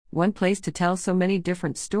One place to tell so many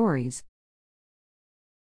different stories.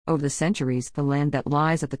 Over the centuries, the land that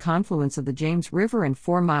lies at the confluence of the James River and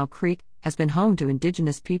 4 Mile Creek has been home to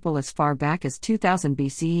indigenous people as far back as 2000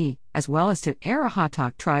 BCE, as well as to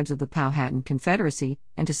Arahuatok tribes of the Powhatan Confederacy,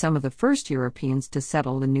 and to some of the first Europeans to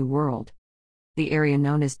settle the New World. The area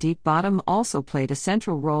known as Deep Bottom also played a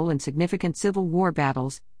central role in significant Civil War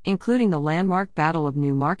battles, including the landmark Battle of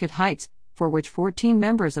New Market Heights, for which 14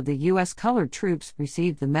 members of the U.S. Colored Troops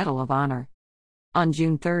received the Medal of Honor. On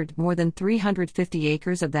June 3, more than 350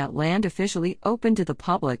 acres of that land officially opened to the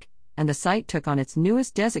public, and the site took on its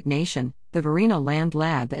newest designation, the Varina Land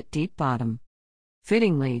Lab at Deep Bottom.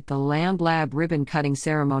 Fittingly, the Land Lab ribbon-cutting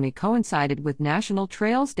ceremony coincided with National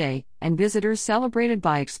Trails Day, and visitors celebrated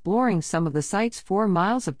by exploring some of the site's 4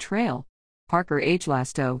 miles of trail. Parker H.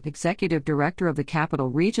 Lastow, Executive Director of the Capital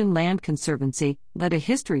Region Land Conservancy, led a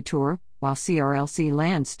history tour, while CRLC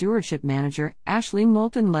Land Stewardship Manager Ashley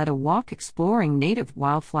Moulton led a walk exploring native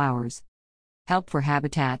wildflowers. Help for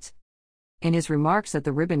habitats. In his remarks at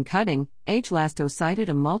the ribbon cutting, H. Lastow cited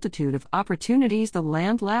a multitude of opportunities the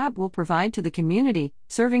Land Lab will provide to the community,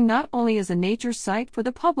 serving not only as a nature site for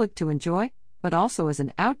the public to enjoy, but also as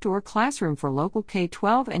an outdoor classroom for local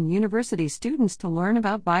K-12 and university students to learn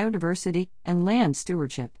about biodiversity and land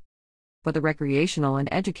stewardship. But the recreational and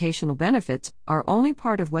educational benefits are only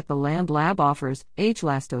part of what the Land Lab offers, H.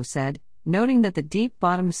 Lastow said, noting that the Deep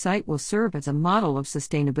Bottom site will serve as a model of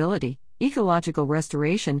sustainability, ecological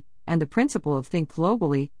restoration, and the principle of think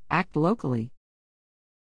globally, act locally.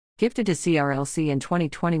 Gifted to CRLC in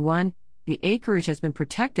 2021, the acreage has been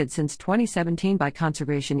protected since 2017 by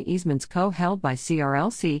conservation easements co-held by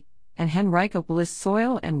CRLC and Henricopolis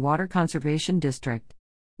Soil and Water Conservation District.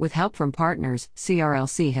 With help from partners,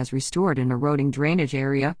 CRLC has restored an eroding drainage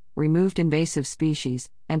area, removed invasive species,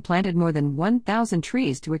 and planted more than 1,000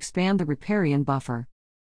 trees to expand the riparian buffer.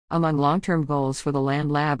 Among long-term goals for the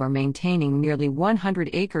Land Lab are maintaining nearly 100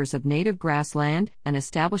 acres of native grassland and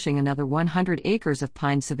establishing another 100 acres of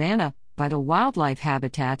pine savanna, vital wildlife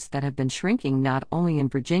habitats that have been shrinking not only in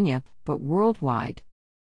Virginia, but worldwide.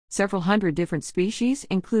 Several hundred different species,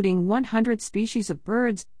 including 100 species of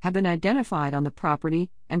birds, have been identified on the property,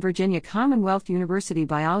 and Virginia Commonwealth University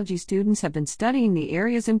biology students have been studying the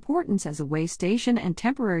area's importance as a way station and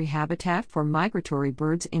temporary habitat for migratory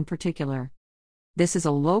birds in particular. This is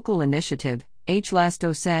a local initiative, H.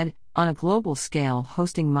 Lastow said, on a global scale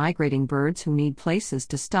hosting migrating birds who need places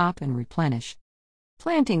to stop and replenish.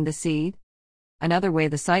 Planting the seed. Another way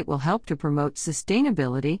the site will help to promote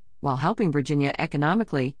sustainability, while helping Virginia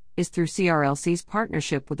economically, is through CRLC's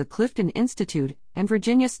partnership with the Clifton Institute and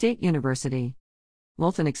Virginia State University.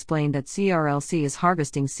 Moulton explained that CRLC is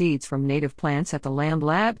harvesting seeds from native plants at the Land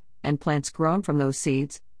Lab, and plants grown from those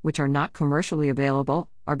seeds, which are not commercially available,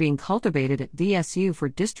 are being cultivated at VSU for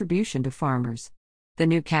distribution to farmers. The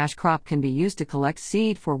new cash crop can be used to collect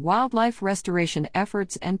seed for wildlife restoration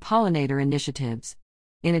efforts and pollinator initiatives.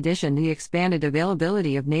 In addition, the expanded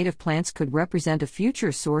availability of native plants could represent a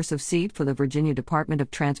future source of seed for the Virginia Department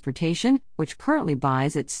of Transportation, which currently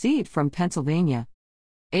buys its seed from Pennsylvania.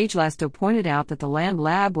 H. Lastow pointed out that the Land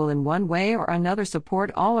Lab will in one way or another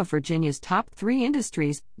support all of Virginia's top 3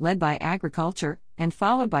 industries, led by agriculture, and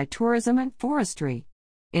followed by tourism and forestry.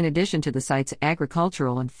 In addition to the site's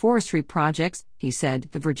agricultural and forestry projects, he said,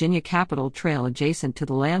 the Virginia Capitol Trail adjacent to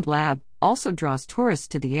the Land Lab also draws tourists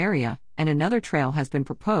to the area, and another trail has been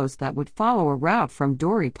proposed that would follow a route from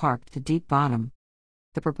Dorey Park to Deep Bottom.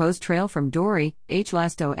 The proposed trail from Dorey, H.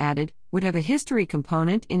 Lastow added, would have a history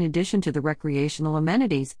component in addition to the recreational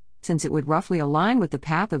amenities, since it would roughly align with the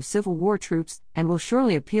path of Civil War troops and will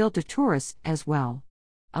surely appeal to tourists as well.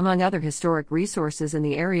 Among other historic resources in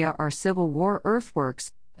the area are Civil War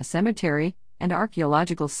earthworks, a cemetery, and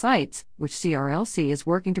archaeological sites, which CRLC is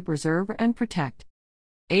working to preserve and protect.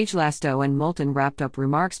 H. Lastow and Moulton wrapped up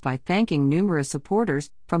remarks by thanking numerous supporters,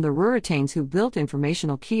 from the Ruritanes who built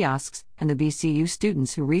informational kiosks, and the VCU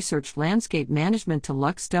students who researched landscape management to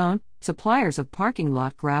Luck Stone, suppliers of parking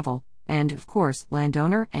lot gravel, and, of course,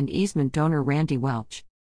 landowner and easement donor Randy Welch.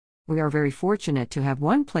 We are very fortunate to have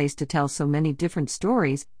one place to tell so many different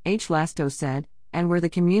stories, H. Lastow said, and where the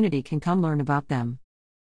community can come learn about them.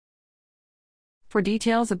 For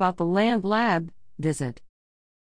details about the Land Lab, visit